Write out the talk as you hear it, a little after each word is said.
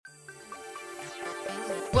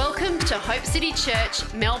Welcome to Hope City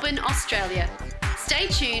Church, Melbourne, Australia. Stay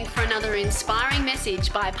tuned for another inspiring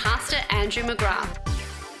message by Pastor Andrew McGrath.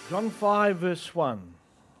 John 5 verse 1.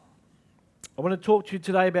 I want to talk to you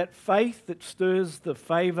today about faith that stirs the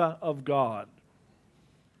favour of God.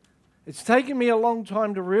 It's taken me a long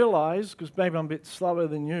time to realise, because maybe I'm a bit slower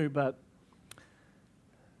than you, but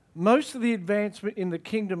most of the advancement in the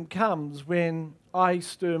kingdom comes when I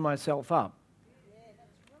stir myself up.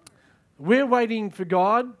 We're waiting for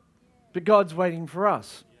God, but God's waiting for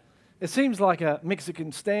us. It seems like a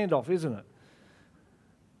Mexican standoff, isn't it?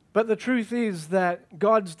 But the truth is that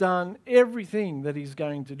God's done everything that He's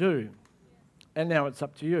going to do, and now it's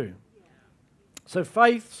up to you. So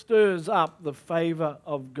faith stirs up the favour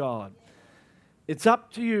of God. It's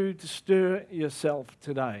up to you to stir yourself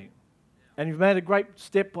today. And you've made a great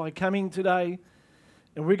step by coming today,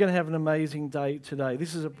 and we're going to have an amazing day today.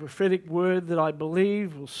 This is a prophetic word that I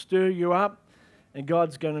believe will stir you up, and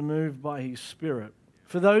God's going to move by His Spirit.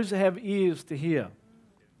 For those that have ears to hear.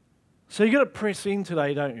 So you've got to press in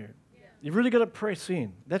today, don't you? Yeah. You've really got to press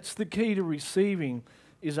in. That's the key to receiving,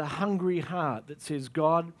 is a hungry heart that says,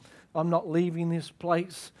 God, I'm not leaving this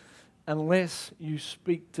place unless you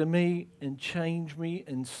speak to me and change me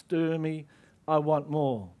and stir me. I want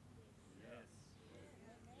more.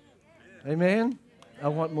 Yes. Amen? I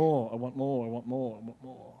want more, I want more, I want more, I want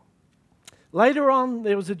more. Later on,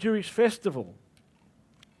 there was a Jewish festival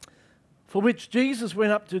for which Jesus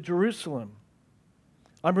went up to Jerusalem.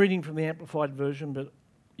 I'm reading from the Amplified Version, but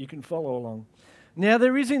you can follow along. Now,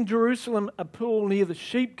 there is in Jerusalem a pool near the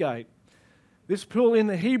sheep gate. This pool in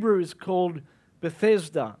the Hebrew is called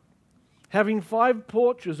Bethesda, having 5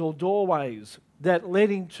 porches or doorways that led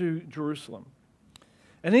into Jerusalem.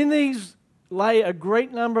 And in these lay a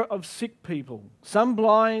great number of sick people, some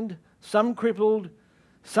blind, some crippled,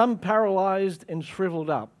 some paralyzed and shriveled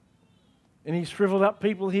up. Any shriveled up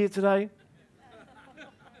people here today?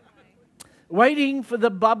 Waiting for the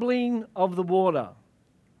bubbling of the water.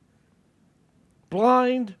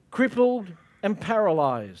 Blind, crippled, and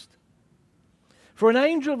paralyzed. For an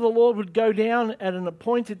angel of the Lord would go down at an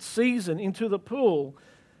appointed season into the pool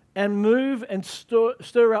and move and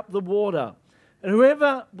stir up the water. And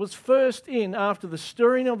whoever was first in after the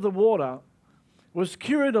stirring of the water was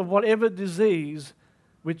cured of whatever disease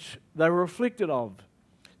which they were afflicted of.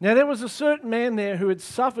 Now there was a certain man there who had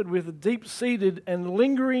suffered with a deep-seated and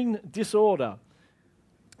lingering disorder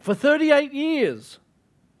for 38 years.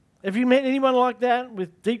 Have you met anyone like that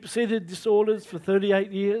with deep-seated disorders for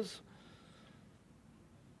 38 years?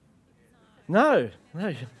 No.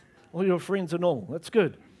 All your friends and all. That's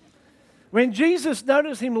good. When Jesus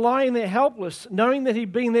noticed him lying there helpless, knowing that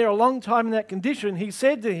he'd been there a long time in that condition, he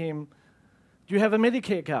said to him, do you have a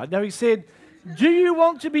Medicare card? No, he said, do you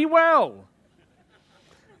want to be well?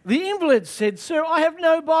 The invalid said, sir, I have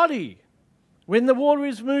nobody when the water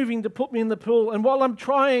is moving to put me in the pool, and while I'm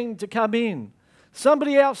trying to come in,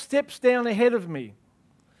 somebody else steps down ahead of me.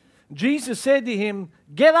 Jesus said to him,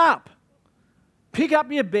 get up, pick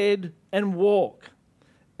up your bed and walk.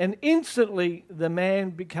 And instantly the man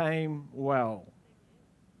became well.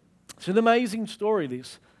 It's an amazing story,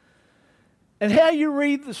 this. And how you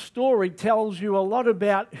read the story tells you a lot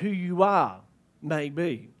about who you are,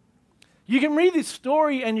 maybe. You can read this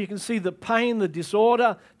story and you can see the pain, the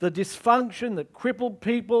disorder, the dysfunction, the crippled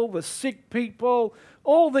people, the sick people,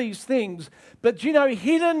 all these things. But you know,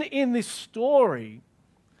 hidden in this story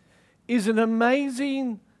is an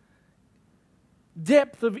amazing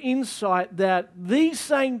depth of insight that these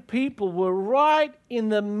same people were right in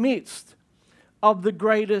the midst of the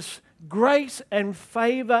greatest grace and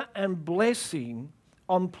favor and blessing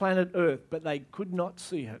on planet Earth, but they could not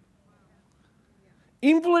see it.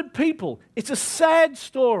 Invalid people, it's a sad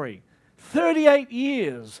story. 38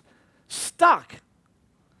 years stuck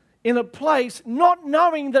in a place not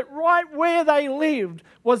knowing that right where they lived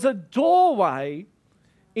was a doorway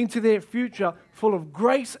into their future full of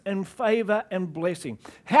grace and favor and blessing.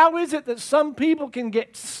 How is it that some people can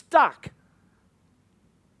get stuck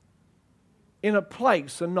in a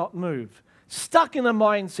place and not move? Stuck in a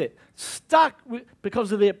mindset, stuck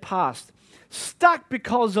because of their past, stuck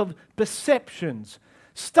because of perceptions,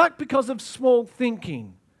 stuck because of small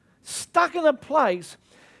thinking, stuck in a place,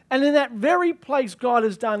 and in that very place God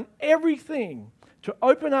has done everything to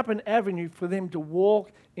open up an avenue for them to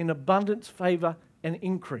walk in abundance, favor, and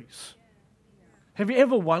increase. Have you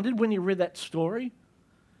ever wondered when you read that story?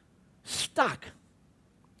 Stuck.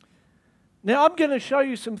 Now I'm going to show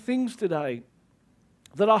you some things today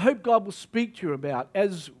that I hope God will speak to you about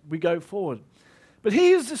as we go forward. But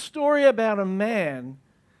here's the story about a man,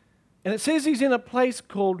 and it says he's in a place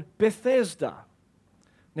called Bethesda.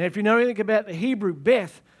 Now if you know anything about the Hebrew,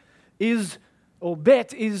 Beth is, or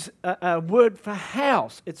bet is a word for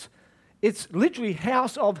house. It's literally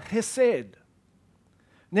house of Hesed.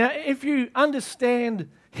 Now, if you understand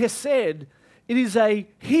Hesed, it is a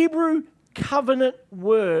Hebrew covenant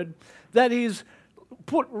word that is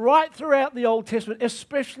put right throughout the Old Testament,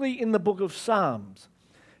 especially in the book of Psalms.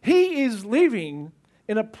 He is living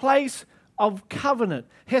in a place of covenant.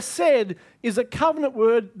 Hesed is a covenant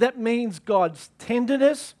word that means God's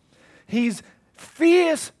tenderness, His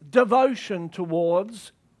fierce devotion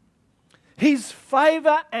towards, His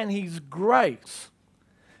favor and His grace.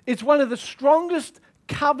 It's one of the strongest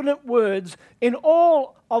covenant words in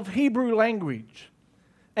all of Hebrew language.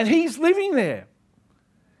 And He's living there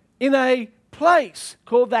in a place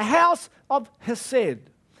called the house of Hesed.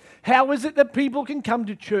 How is it that people can come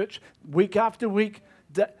to church week after week,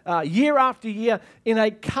 year after year, in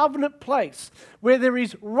a covenant place where there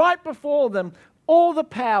is right before them all the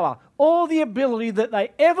power, all the ability that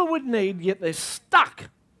they ever would need, yet they're stuck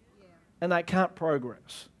and they can't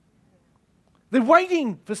progress? They're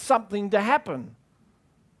waiting for something to happen.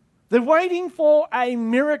 They're waiting for a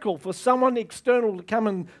miracle, for someone external to come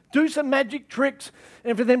and do some magic tricks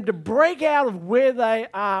and for them to break out of where they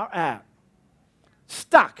are at.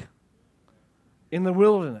 Stuck in the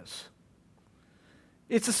wilderness.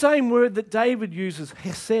 It's the same word that David uses,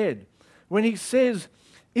 Hesed, when he says,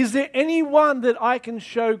 "Is there anyone that I can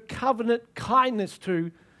show covenant kindness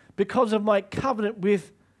to because of my covenant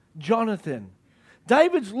with Jonathan?"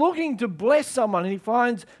 David's looking to bless someone, and he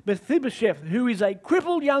finds Mephibosheth, who is a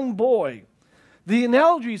crippled young boy. The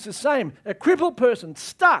analogy is the same, a crippled person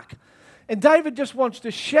stuck. And David just wants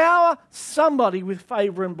to shower somebody with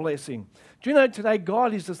favor and blessing. Do you know today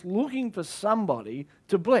God is just looking for somebody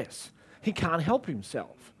to bless? He can't help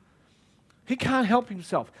himself. He can't help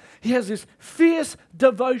himself. He has this fierce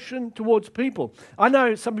devotion towards people. I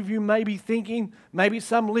know some of you may be thinking, maybe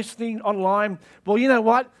some listening online, well, you know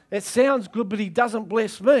what? It sounds good, but he doesn't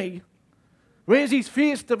bless me. Where's his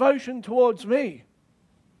fierce devotion towards me?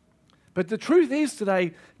 But the truth is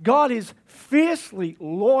today, God is fiercely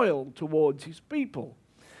loyal towards his people.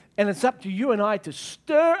 And it's up to you and I to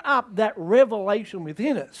stir up that revelation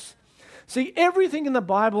within us. See, everything in the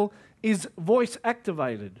Bible is voice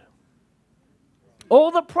activated.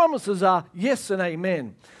 All the promises are yes and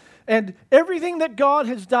amen. And everything that God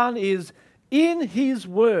has done is in his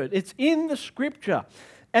word. It's in the scripture.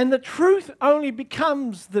 And the truth only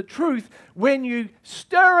becomes the truth when you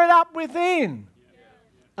stir it up within.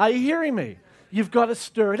 Are you hearing me? You've got to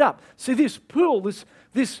stir it up. See, this pool,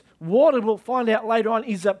 this water, we'll find out later on,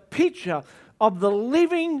 is a picture of the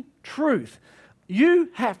living truth. You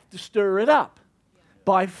have to stir it up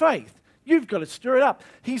by faith. You've got to stir it up.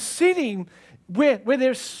 He's sitting where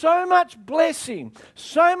there's so much blessing,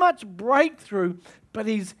 so much breakthrough, but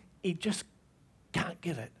he just can't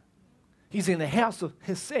get it. He's in the house of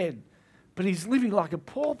Hesed, but he's living like a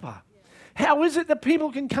pauper. How is it that people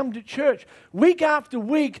can come to church week after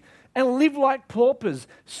week and live like paupers,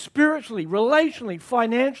 spiritually, relationally,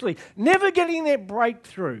 financially, never getting their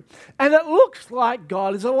breakthrough? And it looks like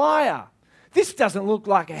God is a liar. This doesn't look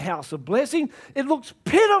like a house of blessing. It looks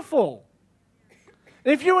pitiful.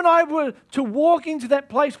 And if you and I were to walk into that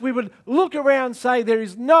place, we would look around and say, there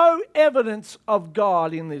is no evidence of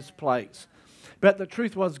God in this place. But the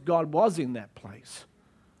truth was, God was in that place.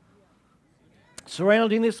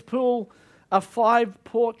 Surrounding this pool are 5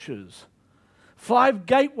 porches, 5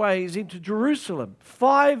 gateways into Jerusalem.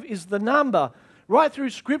 5 is the number, right through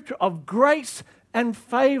Scripture, of grace and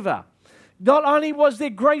favor. Not only was there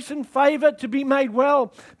grace and favor to be made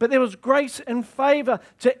well, but there was grace and favor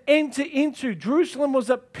to enter into. Jerusalem was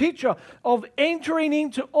a picture of entering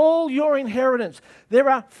into all your inheritance. There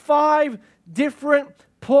are 5 different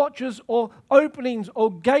porches or openings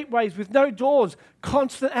or gateways with no doors,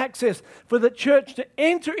 constant access for the church to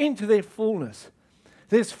enter into their fullness.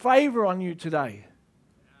 There's favor on you today.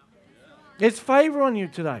 There's favor on you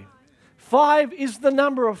today. 5 is the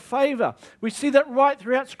number of favor. We see that right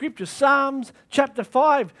throughout Scripture. Psalms chapter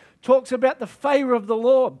 5 talks about the favor of the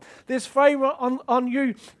Lord. There's favor on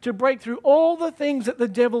you to break through all the things that the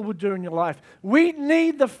devil would do in your life. We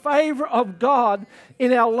need the favor of God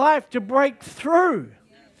in our life to break through.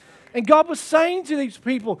 And God was saying to these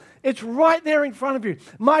people, it's right there in front of you.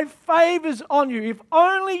 My favor's on you. If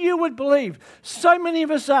only you would believe. So many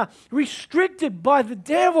of us are restricted by the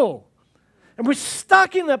devil. And we're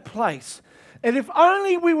stuck in a place. And if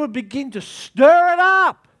only we would begin to stir it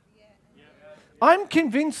up. I'm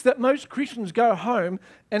convinced that most Christians go home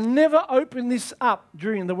and never open this up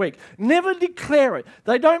during the week. Never declare it.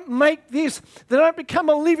 They don't make this. They don't become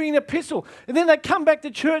a living epistle. And then they come back to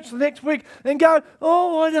church the next week and go,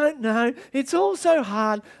 oh, I don't know. It's all so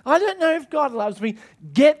hard. I don't know if God loves me.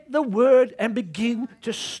 Get the word and begin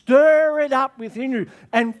to stir it up within you.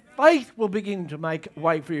 And faith will begin to make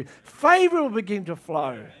way for you. Favor will begin to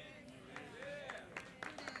flow.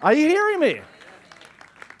 Are you hearing me?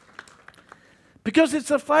 Because it's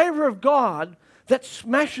the favor of God that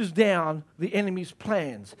smashes down the enemy's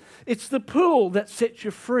plans. It's the pool that sets you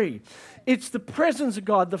free. It's the presence of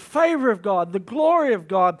God, the favor of God, the glory of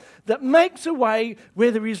God that makes a way where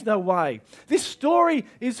there is no way. This story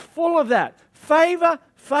is full of that. Favor,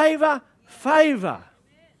 favor, favor.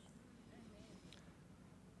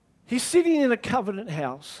 He's sitting in a covenant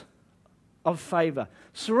house of favor,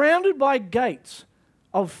 surrounded by gates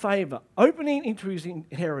of favor, opening into his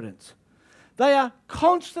inheritance. They are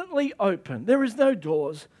constantly open. There is no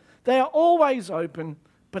doors. They are always open,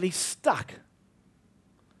 but he's stuck.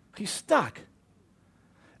 He's stuck.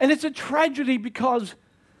 And it's a tragedy because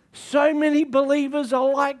so many believers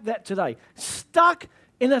are like that today, stuck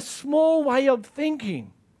in a small way of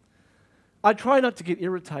thinking. I try not to get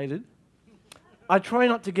irritated. I try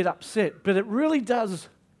not to get upset, but it really does.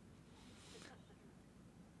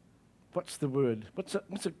 What's the word? What's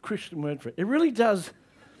a Christian word for it? It really does.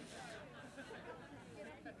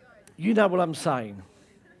 You know what I'm saying.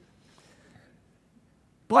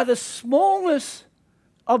 By the smallness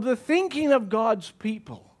of the thinking of God's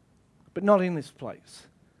people, but not in this place.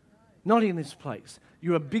 Not in this place.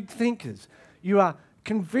 You are big thinkers. You are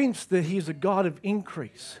convinced that He's a God of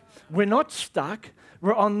increase. We're not stuck.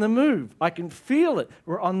 We're on the move. I can feel it.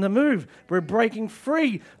 We're on the move. We're breaking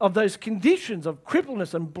free of those conditions of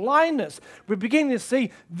crippledness and blindness. We're beginning to see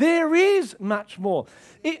there is much more.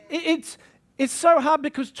 It's so hard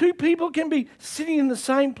because two people can be sitting in the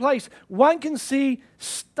same place. One can see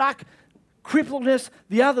stuck crippledness,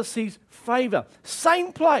 the other sees favor.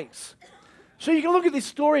 Same place. So you can look at this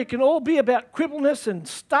story, it can all be about crippledness and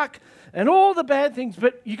stuck and all the bad things,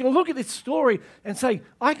 but you can look at this story and say,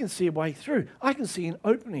 I can see a way through. I can see an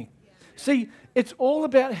opening. See, it's all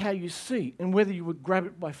about how you see and whether you would grab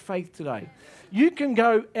it by faith today. You can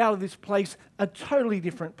go out of this place a totally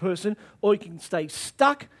different person, or you can stay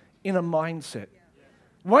stuck in a mindset,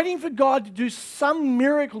 waiting for God to do some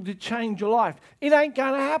miracle to change your life. It ain't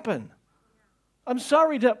going to happen. I'm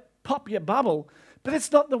sorry to pop your bubble, but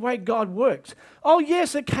it's not the way God works. Oh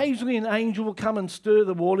yes, occasionally an angel will come and stir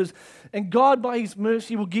the waters, and God by His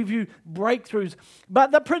mercy will give you breakthroughs.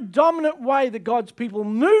 But the predominant way that God's people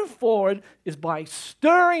move forward is by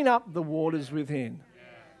stirring up the waters within.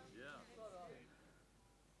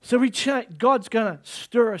 So God's going to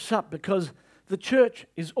stir us up because the church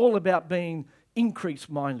is all about being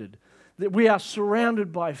increase-minded, that we are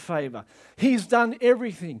surrounded by favor. He's done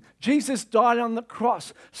everything. Jesus died on the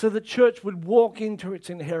cross so the church would walk into its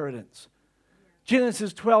inheritance.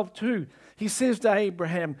 Genesis 12:2, He says to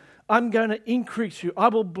Abraham, I'm going to increase you. I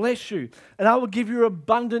will bless you, and I will give you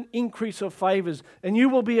abundant increase of favors, and you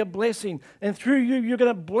will be a blessing. And through you, you're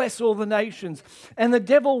going to bless all the nations. And the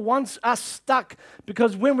devil wants us stuck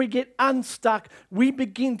because when we get unstuck, we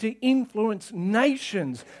begin to influence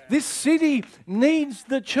nations. This city needs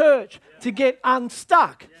the church to get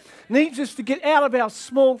unstuck. Needs us to get out of our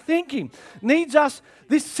small thinking.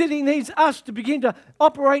 This city needs us to begin to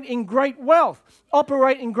operate in great wealth,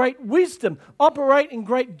 operate in great wisdom, operate in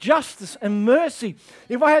great justice and mercy.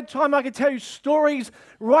 If I had time, I could tell you stories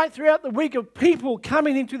right throughout the week of people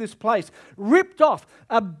coming into this place, ripped off,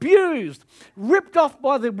 abused, ripped off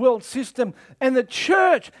by the world system. And the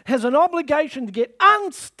church has an obligation to get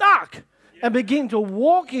unstuck and begin to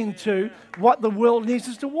walk into what the world needs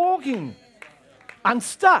us to walk in.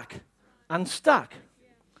 Unstuck. And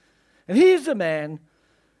here's a man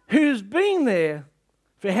who's been there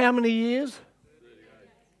for how many years?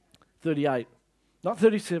 38. Not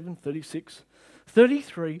 37, 36,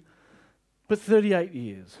 33, but 38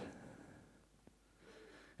 years.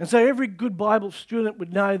 And so every good Bible student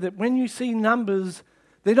would know that when you see numbers,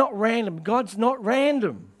 they're not random. God's not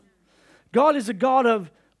random. God is a God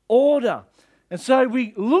of order. And so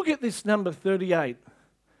we look at this number 38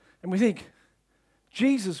 and we think,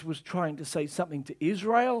 Jesus was trying to say something to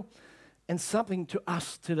Israel and something to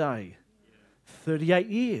us today. 38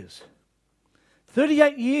 years.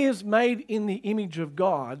 38 years made in the image of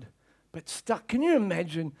God, but stuck. Can you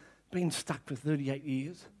imagine being stuck for 38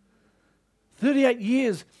 years? 38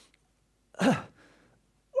 years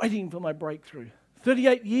waiting for my breakthrough.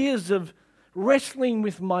 38 years of wrestling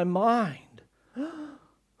with my mind.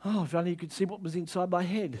 Oh, if only you could see what was inside my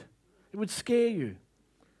head. It would scare you.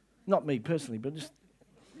 Not me personally, but just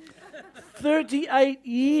 38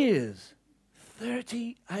 years.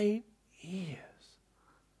 38 years.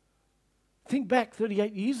 Think back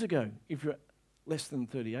 38 years ago, if you're less than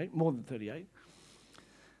 38, more than 38.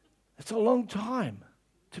 It's a long time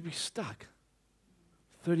to be stuck.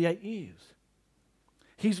 38 years.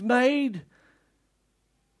 He's made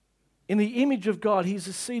in the image of God. He's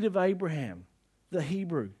the seed of Abraham, the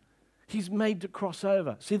Hebrew. He's made to cross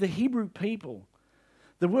over. See, the Hebrew people,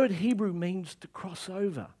 the word Hebrew means to cross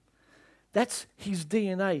over. That's his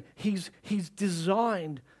DNA. He's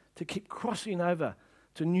designed to keep crossing over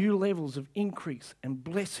to new levels of increase and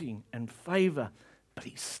blessing and favor, but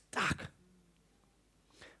he's stuck.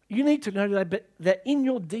 You need to know that in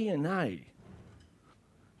your DNA,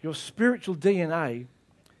 your spiritual DNA,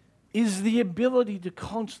 is the ability to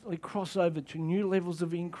constantly cross over to new levels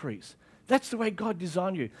of increase. That's the way God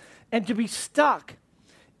designed you. And to be stuck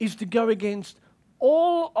is to go against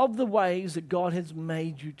all of the ways that God has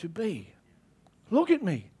made you to be. Look at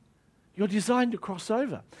me. You're designed to cross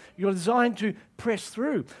over. You're designed to press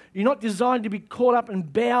through. You're not designed to be caught up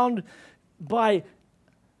and bound by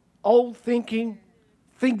old thinking,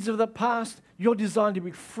 things of the past. You're designed to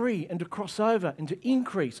be free and to cross over and to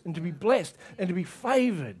increase and to be blessed and to be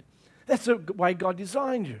favored. That's the way God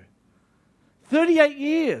designed you. 38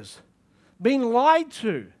 years being lied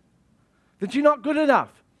to, that you're not good enough,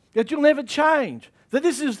 that you'll never change, that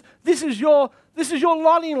this is your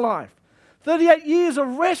lot in life. 38 years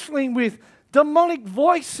of wrestling with demonic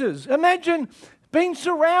voices. Imagine being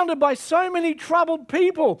surrounded by so many troubled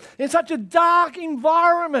people in such a dark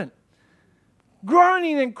environment.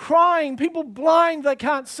 Groaning and crying, people blind they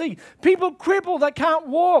can't see, people crippled they can't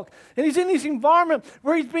walk. And he's in this environment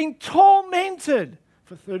where he's being tormented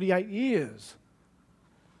for 38 years.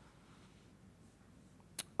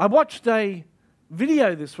 I watched a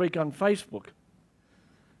video this week on Facebook.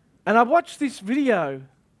 And I watched this video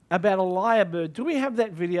about a lyrebird. Do we have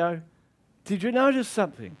that video? Did you notice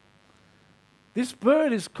something? This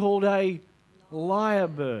bird is called a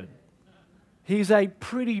lyrebird. He's a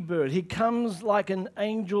pretty bird. He comes like an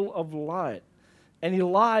angel of light. And he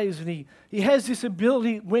lies, and he has this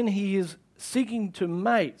ability when he is seeking to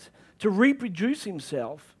mate, to reproduce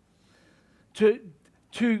himself, to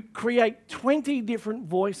create 20 different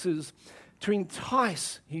voices to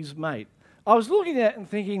entice his mate. I was looking at it and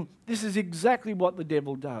thinking, this is exactly what the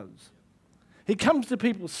devil does. He comes to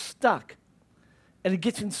people stuck, and he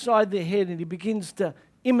gets inside their head, and he begins to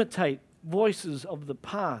imitate voices of the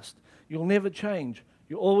past. You'll never change.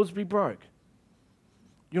 You'll always be broke.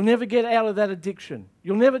 You'll never get out of that addiction.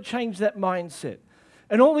 You'll never change that mindset.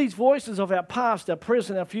 And all these voices of our past, our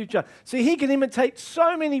present, our future. See, he can imitate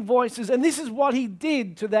so many voices, and this is what he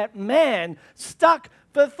did to that man stuck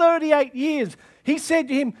for 38 years. He said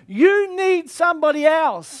to him, you need somebody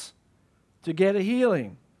else to get a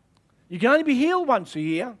healing. You can only be healed once a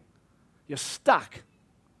year. You're stuck.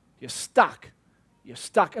 You're stuck. You're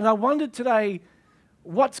stuck. And I wondered today,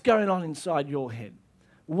 what's going on inside your head?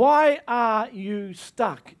 Why are you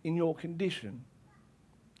stuck in your condition?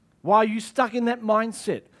 Why are you stuck in that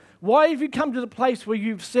mindset? Why have you come to the place where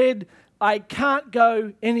you've said, I can't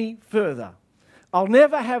go any further? I'll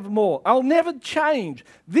never have more. I'll never change.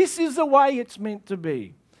 This is the way it's meant to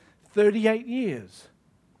be. 38 years.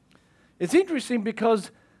 It's interesting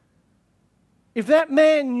because if that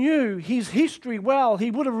man knew his history well,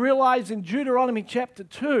 he would have realized in Deuteronomy chapter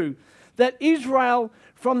 2 that Israel,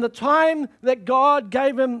 from the time that God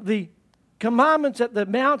gave him the commandments at the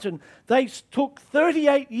mountain, they took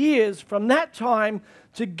 38 years from that time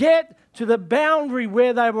to get to the boundary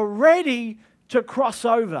where they were ready to cross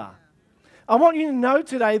over. I want you to know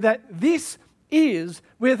today that this is,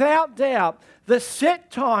 without doubt, the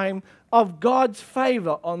set time of God's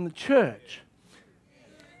favor on the church.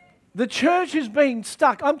 The church is being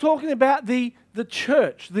stuck. I'm talking about the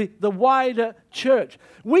church, the wider church.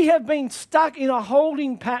 We have been stuck in a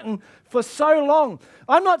holding pattern for so long.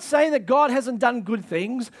 I'm not saying that God hasn't done good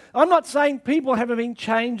things. I'm not saying people haven't been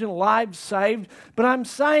changed and lives saved. But I'm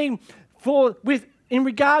saying in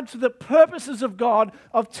regard to the purposes of God,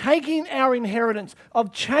 of taking our inheritance,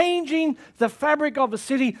 of changing the fabric of a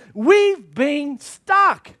city, we've been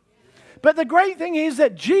stuck. But the great thing is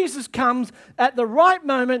that Jesus comes at the right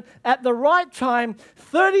moment, at the right time,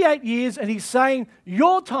 38 years, and he's saying,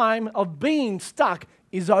 your time of being stuck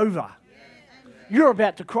is over. You're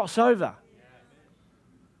about to cross over.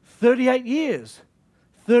 38 years.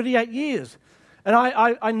 38 years. And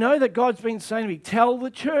I know that God's been saying to me, tell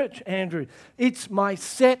the church, Andrew, it's my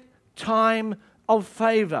set time of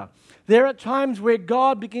favor. There are times where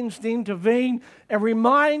God begins to intervene and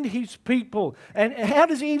remind his people. And how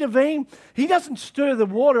does he intervene? He doesn't stir the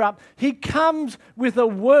water up. He comes with a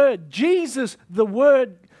word. Jesus, the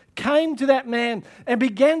word, came to that man and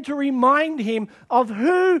began to remind him of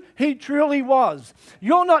who he truly was.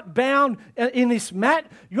 You're not bound in this mat.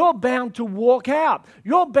 You're bound to walk out.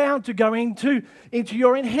 You're bound to go into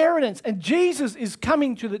your inheritance. And Jesus is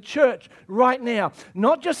coming to the church right now.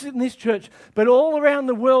 Not just in this church, but all around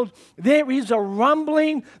the world. There is a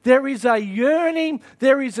rumbling. There is a yearning.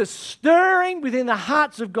 There is a stirring within the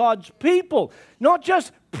hearts of God's people. Not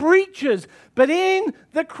just preachers, but in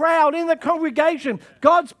the crowd, in the congregation,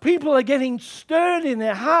 God's people are getting stirred in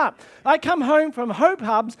their heart. I come home from Hope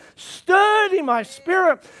Hubs stirred in my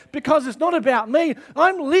spirit because it's not about me.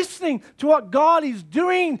 I'm listening to what God is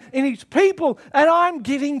doing in his people and I'm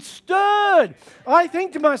getting stirred. I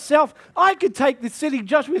think to myself, I could take this city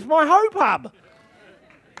just with my Hope Hub.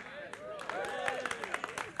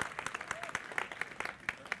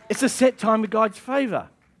 It's a set time of God's favor.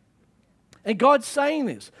 And God's saying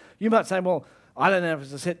this. You might say, well, I don't know if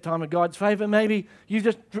it's a set time of God's favor. Maybe you've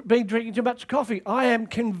just been drinking too much coffee. I am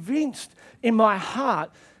convinced in my heart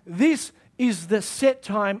this is the set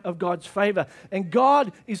time of God's favor. And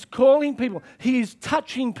God is calling people. He is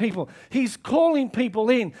touching people. He's calling people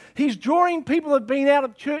in. He's drawing people that have been out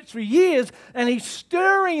of church for years and he's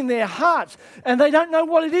stirring their hearts. And they don't know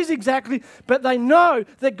what it is exactly, but they know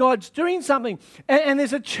that God's doing something. And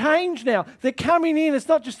there's a change now. They're coming in. It's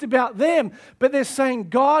not just about them, but they're saying,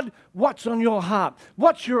 God, what's on your heart?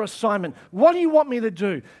 What's your assignment? What do you want me to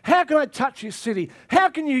do? How can I touch this city? How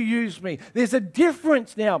can you use me? There's a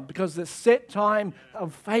difference now because the set time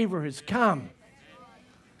of favor has come.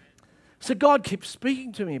 So God kept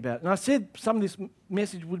speaking to me about it. And I said some of this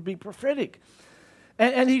message would be prophetic.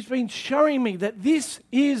 And he's been showing me that this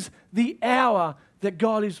is the hour that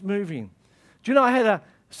God is moving. Do you know, I had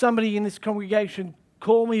somebody in this congregation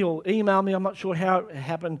call me or email me. I'm not sure how it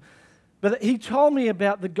happened. But he told me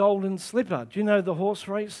about the Golden Slipper. Do you know the horse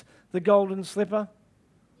race, the Golden Slipper?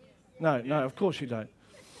 No, of course you don't.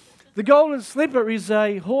 The Golden Slipper is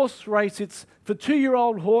a horse race. It's for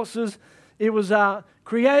 2-year-old horses. It was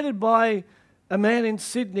created by a man in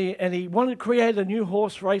Sydney, and he wanted to create a new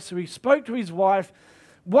horse race. So he spoke to his wife,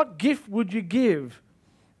 what gift would you give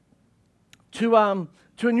to a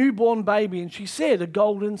newborn baby? And she said, a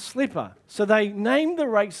golden slipper. So they named the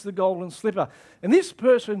race the Golden Slipper. And this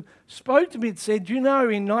person spoke to me and said, you know,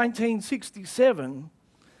 in 1967,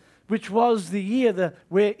 which was the year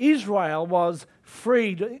where Israel was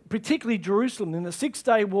freed, particularly Jerusalem in the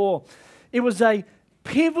 6-day war, it was a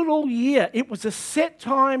pivotal year. It was a set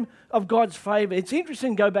time of God's favor. It's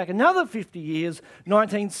interesting to go back another 50 years,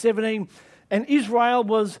 1917, and Israel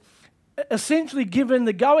was essentially given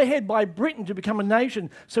the go-ahead by Britain to become a nation.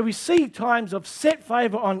 So we see times of set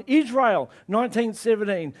favor on Israel,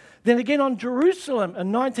 1917. Then again on Jerusalem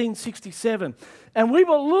in 1967. And we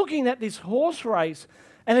were looking at this horse race,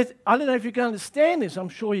 and I don't know if you can understand this, I'm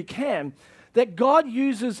sure you can, that God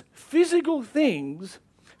uses physical things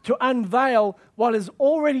to unveil what has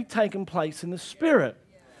already taken place in the Spirit.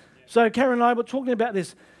 So Karen and I were talking about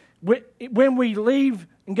this. When we leave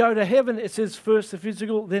and go to heaven, it says first the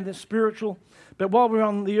physical, then the spiritual. But while we're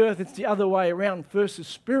on the earth, it's the other way around. First the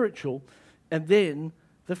spiritual, and then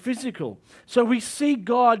the physical. So we see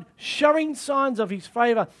God showing signs of his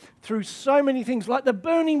favor through so many things, like the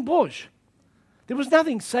burning bush. There was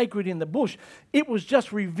nothing sacred in the bush. It was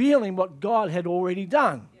just revealing what God had already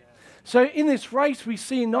done. So in this race, we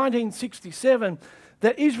see in 1967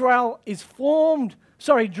 that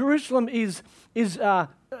Jerusalem is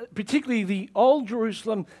particularly the old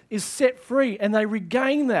Jerusalem, is set free, and they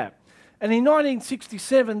regain that. And in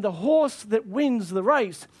 1967, the horse that wins the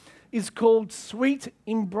race is called Sweet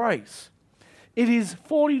Embrace. It is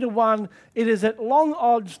 40-1. It is at long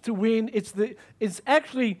odds to win. It's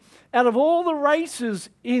actually, out of all the races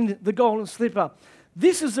in the Golden Slipper,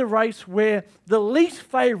 this is a race where the least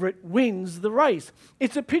favorite wins the race.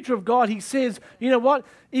 It's a picture of God. He says, you know what?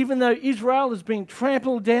 Even though Israel has been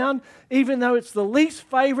trampled down, even though it's the least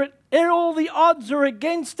favorite, and all the odds are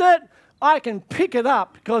against it, I can pick it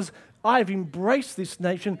up because I've embraced this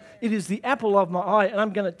nation. It is the apple of my eye, and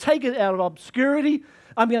I'm going to take it out of obscurity.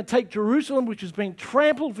 I'm going to take Jerusalem, which has been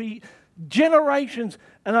trampled for generations,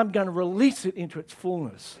 and I'm going to release it into its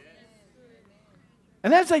fullness.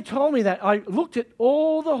 And as they told me that, I looked at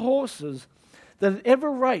all the horses that had ever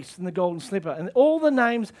raced in the Golden Slipper, and all the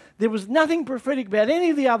names. There was nothing prophetic about any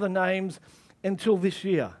of the other names until this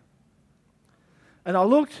year. And I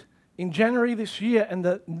looked in January this year, and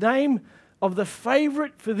the name of the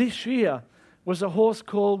favourite for this year was a horse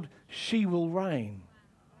called She Will Reign.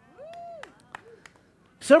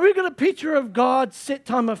 So we've got a picture of God's set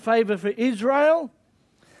time of favor for Israel.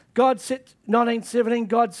 God set 1917,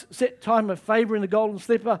 God's set time of favor in the Golden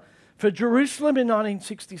Slipper for Jerusalem in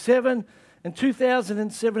 1967. And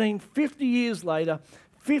 2017, 50 years later,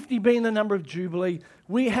 50 being the number of Jubilee,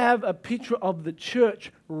 we have a picture of the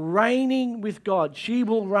church reigning with God. She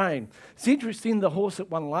will reign. It's interesting, the horse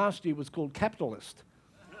that won last year was called Capitalist.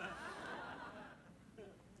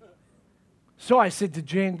 So I said to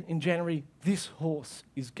Jen in January, this horse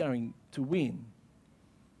is going to win.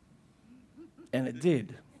 And it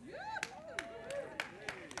did.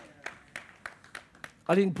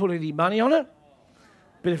 I didn't put any money on it,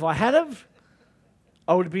 but if I had have,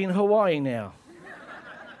 I would be in Hawaii now.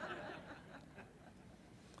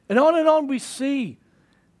 And on we see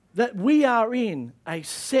that we are in a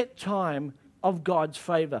set time of God's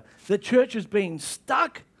favor. The church has been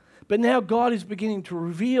stuck, but now God is beginning to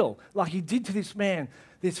reveal, like he did to this man,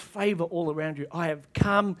 there's favor all around you. I have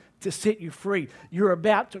come to set you free. You're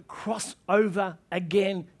about to cross over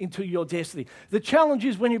again into your destiny. The challenge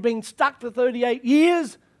is when you've been stuck for 38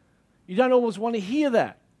 years, you don't always want to hear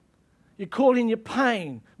that. You're caught in your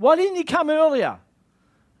pain. Why didn't you come earlier?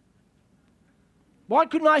 Why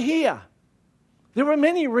couldn't I hear? There were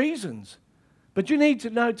many reasons. But you need to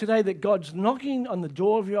know today that God's knocking on the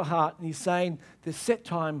door of your heart and he's saying the set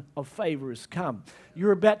time of favor has come.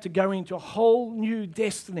 You're about to go into a whole new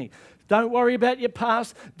destiny. Don't worry about your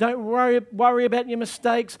past. Don't worry about your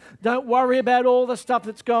mistakes. Don't worry about all the stuff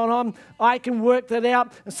that's going on. I can work that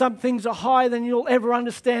out. And some things are higher than you'll ever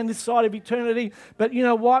understand this side of eternity. But you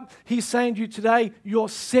know what? He's saying to you today, your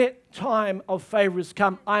set time of favor has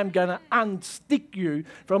come. I am going to unstick you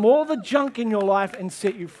from all the junk in your life and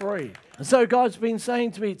set you free. And so God's been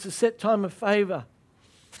saying to me, it's a set time of favor.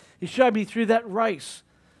 He showed me through that race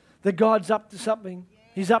that God's up to something.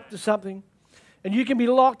 He's up to something. And you can be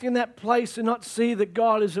locked in that place and not see that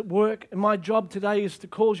God is at work. And my job today is to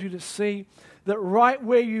cause you to see that right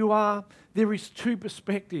where you are, there is two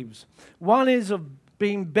perspectives. One is of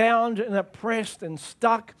being bound and oppressed and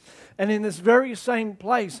stuck. And in this very same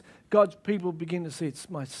place, God's people begin to see it's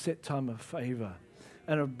my set time of favor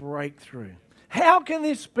and of breakthrough. How can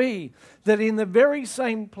this be that in the very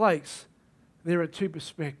same place, there are two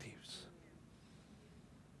perspectives?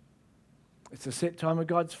 It's a set time of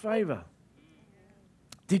God's favor.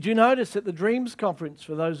 Did you notice at the Dreams Conference,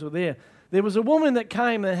 for those who were there was a woman that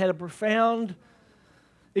came and had a profound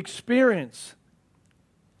experience.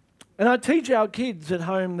 And I teach our kids at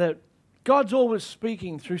home that God's always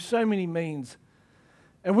speaking through so many means.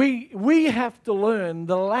 And we have to learn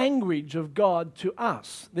the language of God to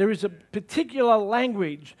us. There is a particular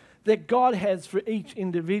language that God has for each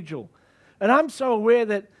individual. And I'm so aware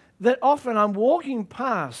that often I'm walking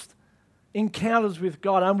past encounters with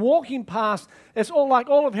God. I'm walking past, it's all like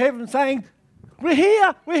all of heaven saying, we're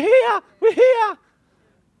here, we're here, we're here.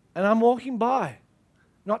 And I'm walking by,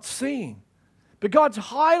 not seeing. But God's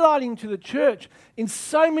highlighting to the church in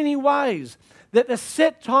so many ways that the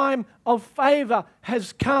set time of favor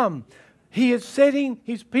has come. He is setting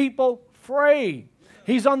his people free.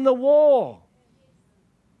 He's on the war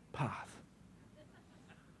path.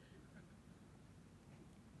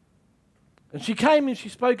 And she came and she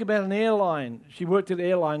spoke about an airline. She worked at an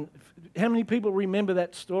airline. How many people remember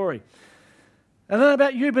that story? I don't know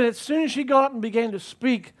about you, but as soon as she got up and began to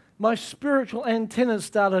speak, my spiritual antennas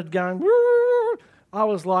started going, woo! I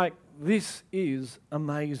was like, this is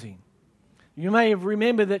amazing. You may have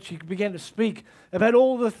remembered that she began to speak about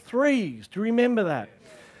all the threes. Do you remember that?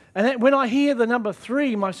 And that when I hear the number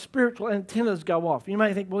 3, my spiritual antennas go off. You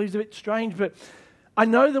may think, well, he's a bit strange, but I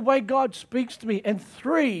know the way God speaks to me. And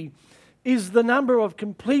 3 is the number of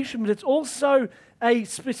completion, but it's also a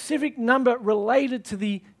specific number related to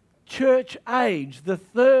the church age, the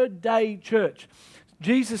third day church.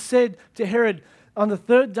 Jesus said to Herod, on the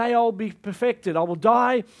third day I'll be perfected. I will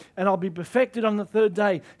die and I'll be perfected on the third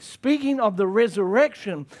day. Speaking of the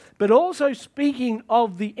resurrection, but also speaking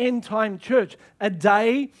of the end time church. A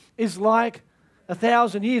day is like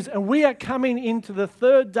 1,000 years, and we are coming into the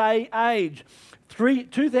third day age.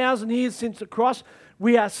 2,000 years since the cross,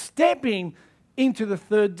 we are stepping into the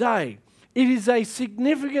third day. It is a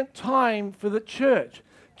significant time for the church.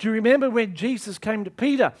 Do you remember when Jesus came to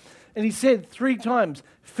Peter and he said 3 times,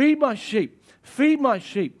 feed my sheep, feed my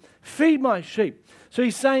sheep, feed my sheep. So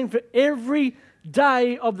he's saying for every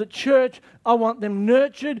day of the church, I want them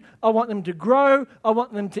nurtured, I want them to grow, I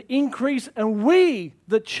want them to increase. And we,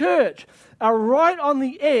 the church, are right on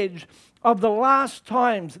the edge of the last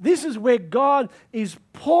times. This is where God is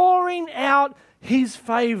pouring out His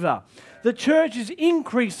favor. The church is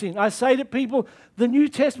increasing. I say to people, the New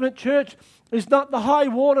Testament church is not the high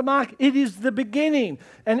water mark, it is the beginning.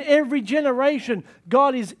 And every generation,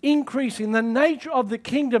 God is increasing. The nature of the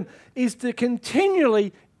kingdom is to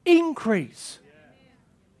continually increase.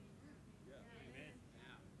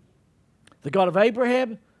 The God of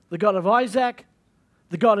Abraham, the God of Isaac,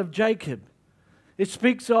 the God of Jacob. It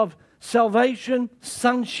speaks of salvation,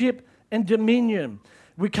 sonship, and dominion.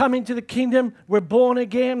 We come into the kingdom, we're born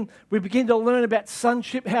again, we begin to learn about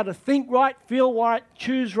sonship, how to think right, feel right,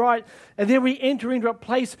 choose right, and then we enter into a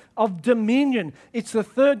place of dominion. It's the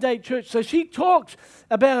third day church. So she talks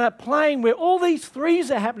about a plane where all these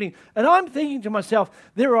threes are happening, and I'm thinking to myself,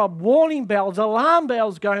 there are warning bells, alarm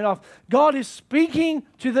bells going off. God is speaking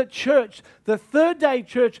to the church, the third day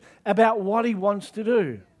church, about what He wants to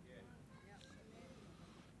do.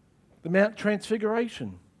 The Mount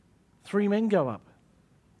Transfiguration, 3 men go up.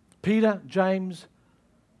 Peter, James,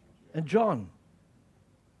 and John.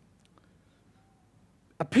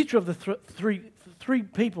 A picture of the three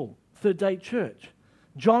people, third day church.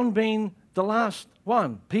 John being the last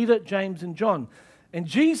one. Peter, James, and John. And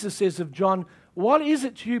Jesus says of John, "What is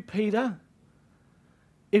it to you, Peter,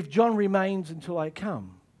 if John remains until I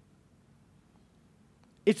come?"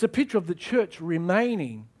 It's a picture of the church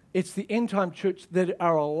remaining. It's the end time church that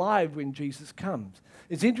are alive when Jesus comes.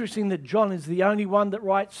 It's interesting that John is the only one that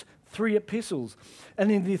writes 3 epistles.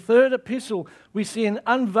 And in the third epistle, we see an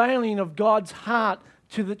unveiling of God's heart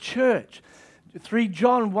to the church. 3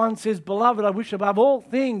 John 1 says, "Beloved, I wish above all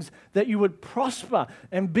things that you would prosper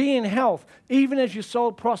and be in health, even as your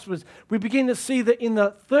soul prospers." We begin to see that in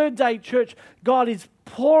the third day church, God is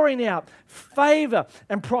pouring out favor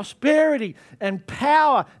and prosperity and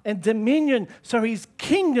power and dominion so His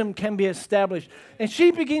kingdom can be established. And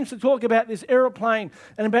she begins to talk about this aeroplane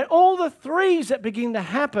and about all the threes that begin to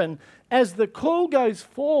happen as the call goes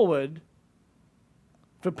forward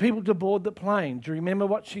for people to board the plane. Do you remember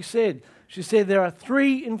what she said? She said there are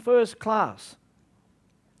 3 in first class.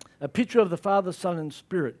 A picture of the Father, Son, and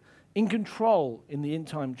Spirit in control in the end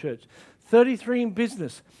time church. 33 in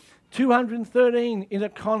business. 213 in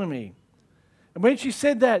economy. And when she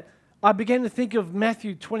said that, I began to think of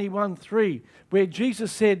Matthew 21:3, where Jesus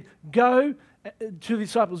said, "Go to the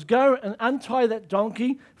disciples, go and untie that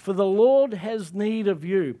donkey, for the Lord has need of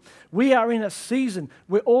you." We are in a season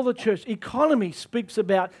where all the church economy speaks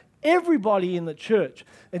about everybody in the church.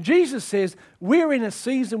 And Jesus says we're in a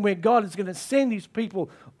season where God is going to send His people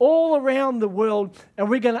all around the world, and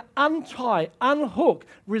we're going to unhook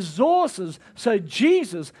resources so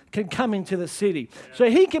Jesus can come into the city. So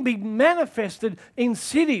He can be manifested in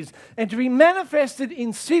cities. And to be manifested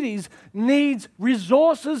in cities needs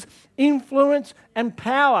resources, influence, and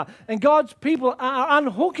power. And God's people are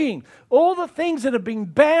unhooking all the things that have been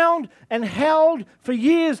bound and held for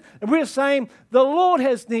years. And we're saying the Lord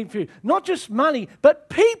has need for you. Not just money, but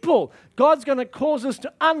people. God's going to cause us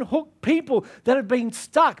to unhook people that have been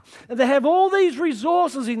stuck. And they have all these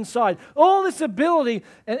resources inside, all this ability.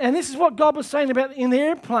 And this is what God was saying about in the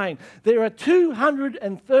airplane. There are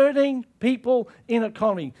 213 people in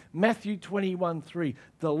economy. Matthew 21:3.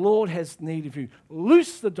 The Lord has need of you.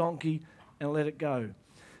 Loose the donkey and let it go.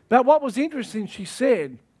 But what was interesting, she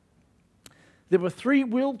said, there were 3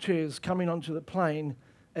 wheelchairs coming onto the plane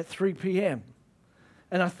at 3 p.m.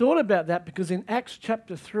 And I thought about that because in Acts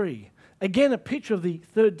chapter 3, again a picture of the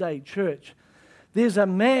third day church, there's a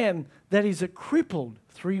man that is a crippled,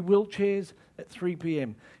 3 wheelchairs at 3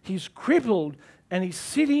 p.m. He's crippled and he's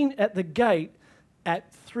sitting at the gate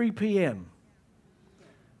at 3 p.m.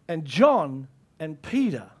 And John and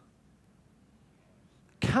Peter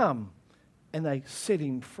come and they set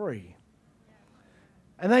him free.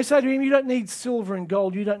 And they say to him, "You don't need silver and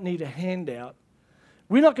gold, you don't need a handout.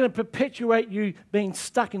 We're not going to perpetuate you being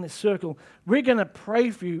stuck in a circle. We're going to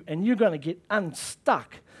pray for you and you're going to get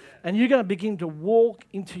unstuck. And you're going to begin to walk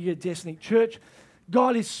into your destiny." Church,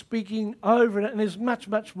 God is speaking over it, and there's much,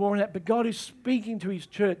 much more in that, but God is speaking to His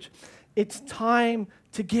church. It's time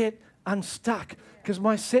to get unstuck because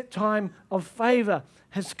my set time of favor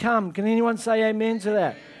has come. Can anyone say amen to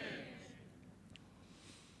that?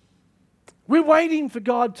 We're waiting for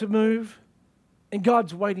God to move, and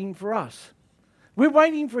God's waiting for us. We're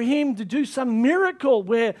waiting for Him to do some miracle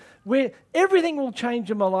where everything will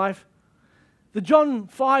change in my life. The John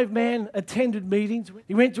 5 man attended meetings.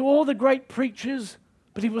 He went to all the great preachers,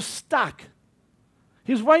 but he was stuck.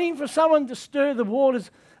 He was waiting for someone to stir the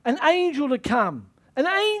waters, an angel to come,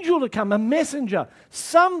 a messenger,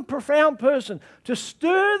 some profound person to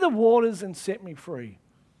stir the waters and set me free.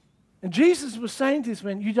 And Jesus was saying to this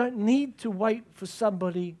man, you don't need to wait for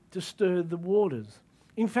somebody to stir the waters.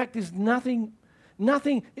 In fact, there's nothing,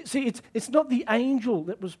 see, it's not the angel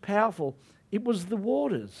that was powerful, it was the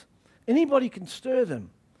waters. Anybody can stir them.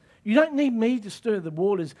 You don't need me to stir the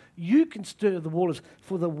waters. You can stir the waters,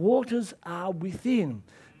 for the waters are within.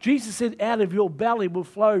 Jesus said, out of your belly will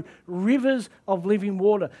flow rivers of living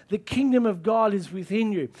water. The kingdom of God is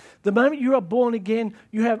within you. The moment you are born again,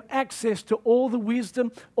 you have access to all the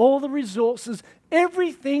wisdom, all the resources,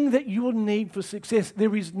 everything that you will need for success.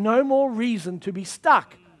 There is no more reason to be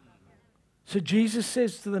stuck. So Jesus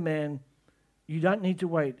says to the man, you don't need to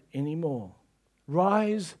wait anymore.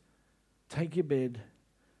 Rise, take your bed,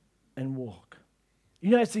 and walk. You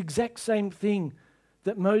know, it's the exact same thing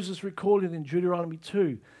that Moses recorded in Deuteronomy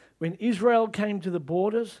 2. When Israel came to the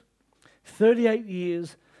borders, 38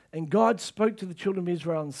 years, and God spoke to the children of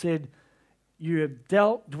Israel and said, you have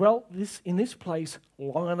dwelt in this place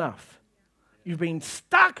long enough. You've been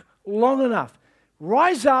stuck long enough.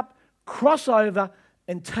 Rise up, cross over,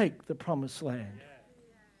 and take the promised land.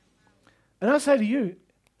 And I say to you,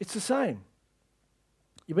 it's the same.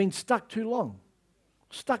 You've been stuck too long.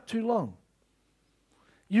 Stuck too long.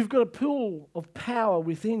 You've got a pool of power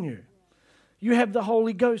within you. You have the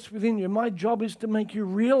Holy Ghost within you. My job is to make you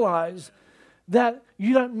realize that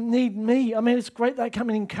you don't need me. I mean, it's great that I come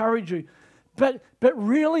and encourage you. But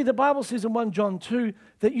really, the Bible says in 1 John 2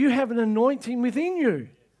 that you have an anointing within you.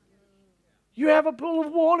 You have a pool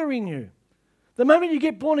of water in you. The moment you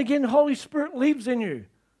get born again, the Holy Spirit lives in you.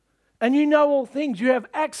 And you know all things. You have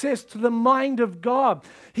access to the mind of God.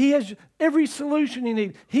 He has every solution you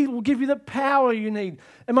need. He will give you the power you need.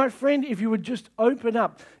 And my friend, if you would just open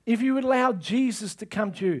up, if you would allow Jesus to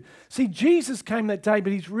come to you. See, Jesus came that day,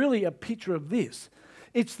 but he's really a picture of this.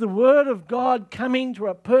 It's the Word of God coming to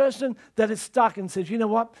a person that is stuck and says, you know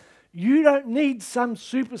what? You don't need some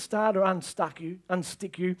superstar to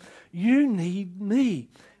unstick you. You need me.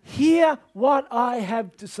 Hear what I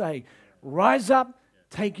have to say. Rise up.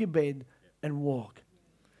 Take your bed and walk.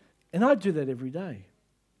 And I do that every day.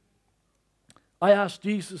 I ask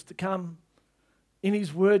Jesus to come in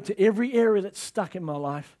his word to every area that's stuck in my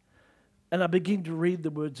life, and I begin to read the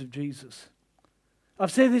words of Jesus.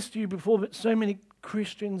 I've said this to you before, but so many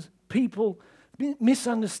Christians, people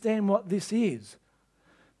misunderstand what this is.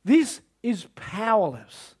 This is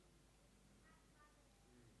powerless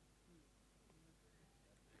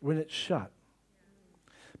when it's shut.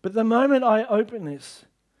 But the moment I open this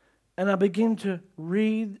and I begin to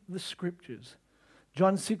read the scriptures,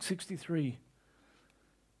 John 6:63,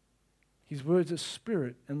 his words are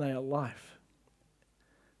spirit and they are life.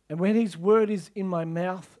 And when his word is in my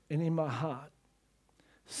mouth and in my heart,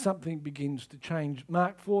 something begins to change.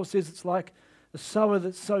 Mark 4 says it's like a sower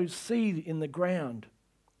that sows seed in the ground.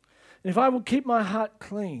 And if I will keep my heart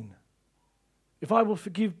clean, if I will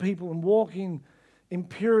forgive people and walk in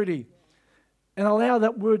purity, and allow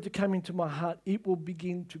that word to come into my heart, it will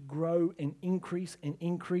begin to grow and increase and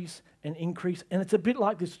increase and increase. And it's a bit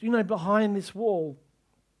like this. You know, behind this wall,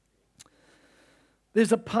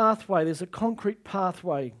 there's a pathway. There's a concrete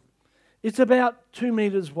pathway. It's about 2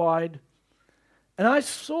 meters wide. And I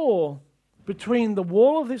saw between the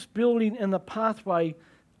wall of this building and the pathway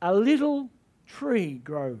a little tree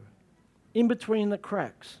grow in between the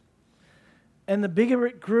cracks. And the bigger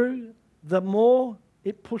it grew, the more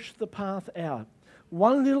it pushed the path out.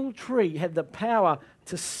 One little tree had the power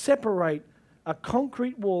to separate a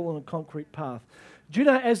concrete wall and a concrete path. Do you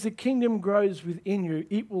know, as the kingdom grows within you,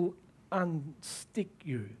 it will unstick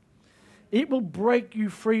you. It will break you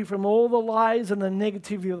free from all the lies and the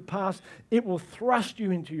negativity of the past. It will thrust you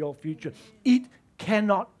into your future. It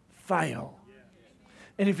cannot fail.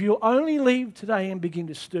 And if you'll only leave today and begin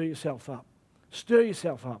to stir yourself up, stir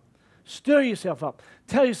yourself up, stir yourself up,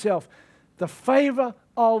 tell yourself, the favor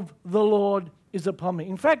of the Lord is upon me.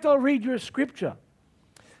 In fact, I'll read you a scripture.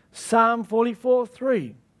 Psalm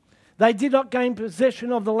 44:3. They did not gain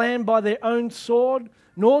possession of the land by their own sword,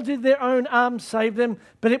 nor did their own arm save them,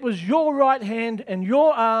 but it was your right hand and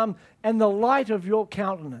your arm and the light of your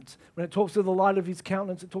countenance. When it talks of the light of his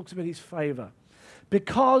countenance, it talks about his favor.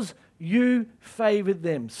 Because you favored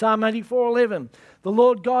them. Psalm 84:11. The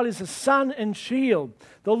Lord God is a sun and shield.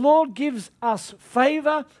 The Lord gives us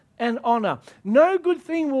favor and honor. No good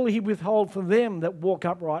thing will he withhold from them that walk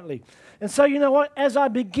uprightly. And so, you know what? As I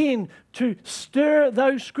begin to stir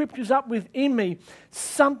those scriptures up within me,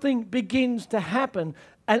 something begins to happen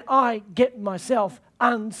and I get myself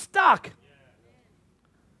unstuck.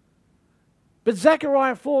 But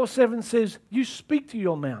Zechariah 4:7 says, you speak to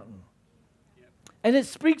your mountain. And it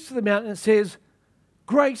speaks to the mountain and says,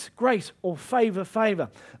 grace, grace, or favor, favor.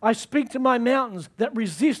 I speak to my mountains that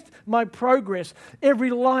resist my progress, every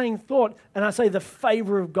lying thought, and I say the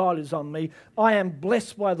favor of God is on me. I am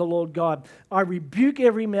blessed by the Lord God. I rebuke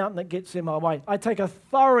every mountain that gets in my way. I take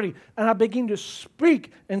authority and I begin to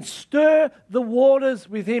speak and stir the waters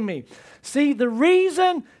within me. See, the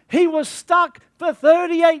reason he was stuck for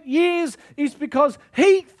 38 years is because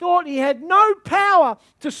he thought he had no power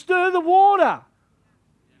to stir the water.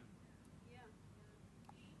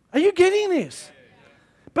 Are you getting this?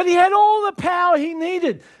 But he had all the power he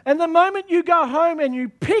needed. And the moment you go home and you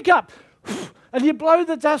pick up and you blow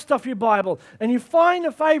the dust off your Bible and you find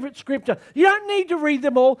a favorite scripture, you don't need to read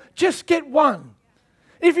them all, just get one.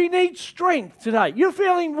 If you need strength today, you're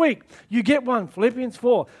feeling weak, you get one. Philippians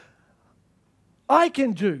 4. I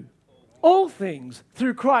can do all things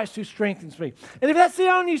through Christ who strengthens me. And if that's the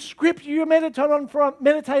only scripture you meditate on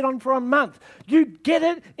for a month, you get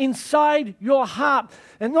it inside your heart.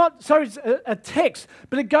 And not so it's a text,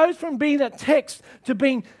 but it goes from being a text to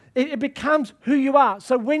being, it becomes who you are.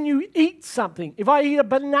 So when you eat something, if I eat a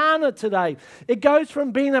banana today, it goes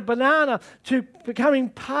from being a banana to becoming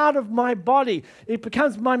part of my body. It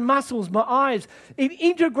becomes my muscles, my eyes. It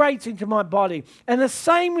integrates into my body. And the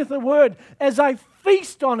same with the word. As I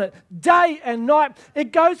feast on it day and night,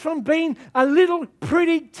 it goes from being a little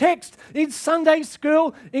pretty text in Sunday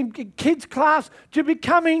school, in kids' class, to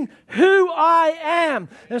becoming who I am.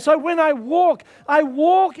 And so when I walk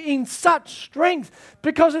in such strength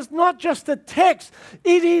because it's not just a text,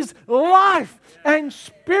 it is life and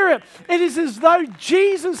spirit. It is as though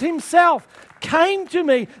Jesus himself came to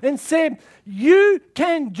me and said, you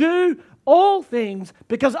can do all things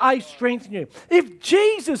because I strengthen you. If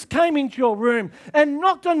Jesus came into your room and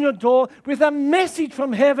knocked on your door with a message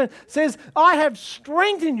from heaven, says, I have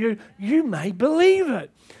strengthened you, you may believe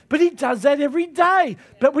it. But he does that every day.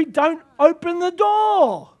 But we don't open the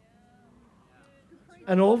door.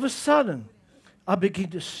 And all of a sudden, I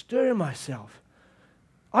begin to stir myself.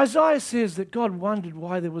 Isaiah says that God wondered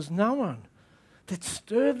why there was no one that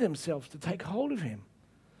stirred themselves to take hold of him.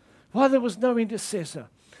 Why there was no intercessor.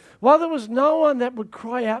 Why there was no one that would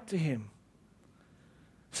cry out to him.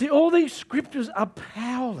 See, all these scriptures are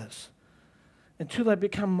powerless until they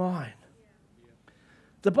become mine.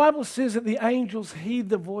 The Bible says that the angels heed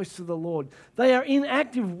the voice of the Lord. They are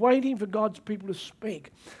inactive, waiting for God's people to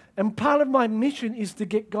speak. And part of my mission is to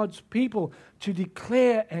get God's people to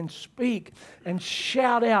declare and speak and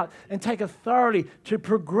shout out and take authority to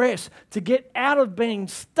progress, to get out of being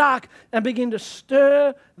stuck and begin to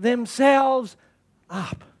stir themselves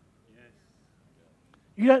up.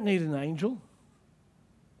 You don't need an angel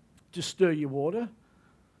to stir your water.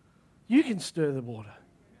 You can stir the water.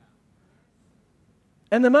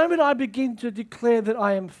 And the moment I begin to declare that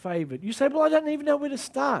I am favored, you say, well, I don't even know where to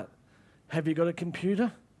start. Have you got a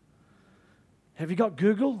computer? Have you got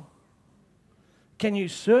Google? Can you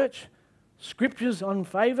search scriptures on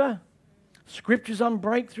favor? Scriptures on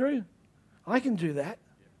breakthrough? I can do that.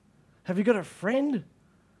 Have you got a friend?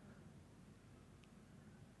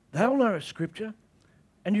 They'll know a scripture.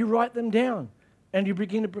 And you write them down and you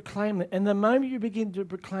begin to proclaim them. And the moment you begin to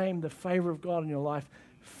proclaim the favor of God in your life,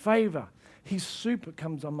 favor, his super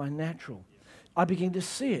comes on my natural. I begin to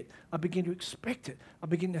see it. I begin to expect it. I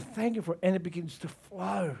begin to thank him for it. And it begins to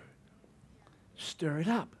flow. Stir it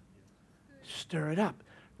up. Stir it up.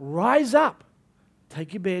 Rise up.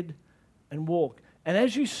 Take your bed and walk. And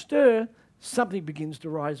as you stir, something begins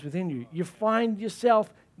to rise within you. You find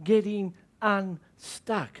yourself getting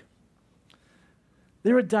unstuck.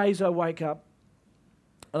 There are days I wake up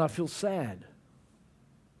and I feel sad.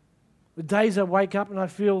 The days I wake up and I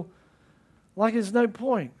feel like there's no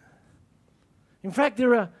point. In fact,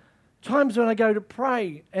 there are times when I go to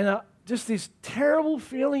pray and just this terrible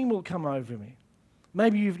feeling will come over me.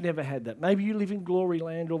 Maybe you've never had that. Maybe you live in glory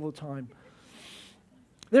land all the time.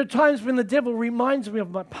 There are times when the devil reminds me of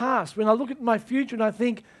my past, when I look at my future and I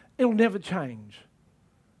think it'll never change.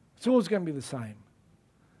 It's always going to be the same.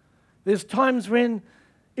 There's times when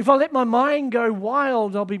if I let my mind go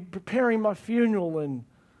wild, I'll be preparing my funeral and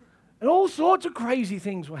all sorts of crazy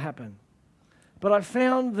things will happen. But I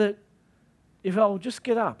found that if I'll just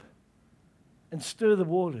get up and stir the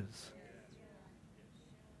waters,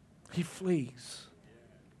 he flees.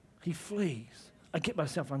 He flees. I get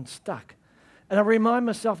myself unstuck. And I remind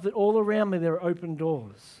myself that all around me there are open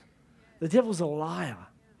doors. The devil's a liar.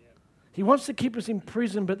 He wants to keep us in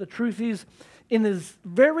prison, but the truth is, in this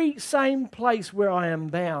very same place where I am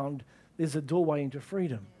bound, there's a doorway into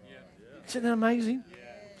freedom. Isn't that amazing?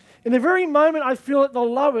 In the very moment I feel at the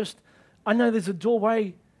lowest, I know there's a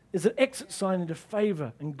doorway, there's an exit sign into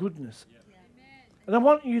favor and goodness. And I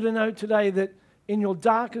want you to know today that in your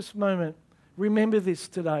darkest moment, remember this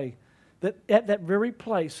today, that at that very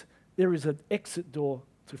place, there is an exit door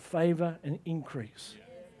to favor and increase.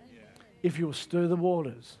 If you will stir the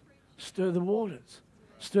waters, stir the waters,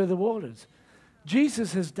 stir the waters.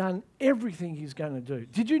 Jesus has done everything he's going to do.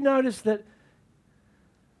 Did you notice that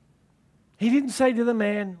he didn't say to the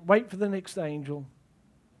man, wait for the next angel?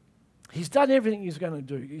 He's done everything he's going to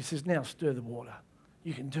do. He says, now stir the water.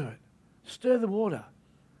 You can do it. Stir the water.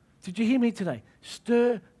 Did you hear me today?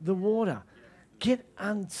 Stir the water. Get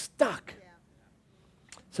unstuck.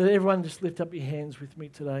 So everyone just lift up your hands with me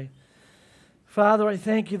today. Father, I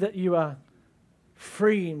thank you that you are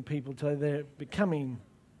freeing people today. They're becoming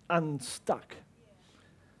unstuck.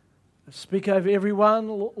 I speak over everyone,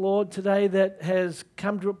 Lord, today that has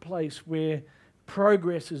come to a place where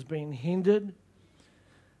progress has been hindered.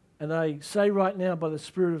 And I say right now by the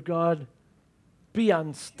Spirit of God, be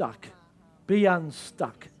unstuck. Be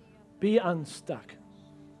unstuck. Be unstuck.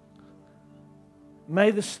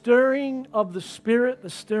 May the stirring of the Spirit, the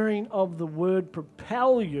stirring of the Word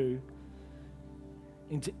propel you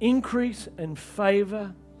into increase and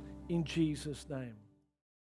favor in Jesus' name.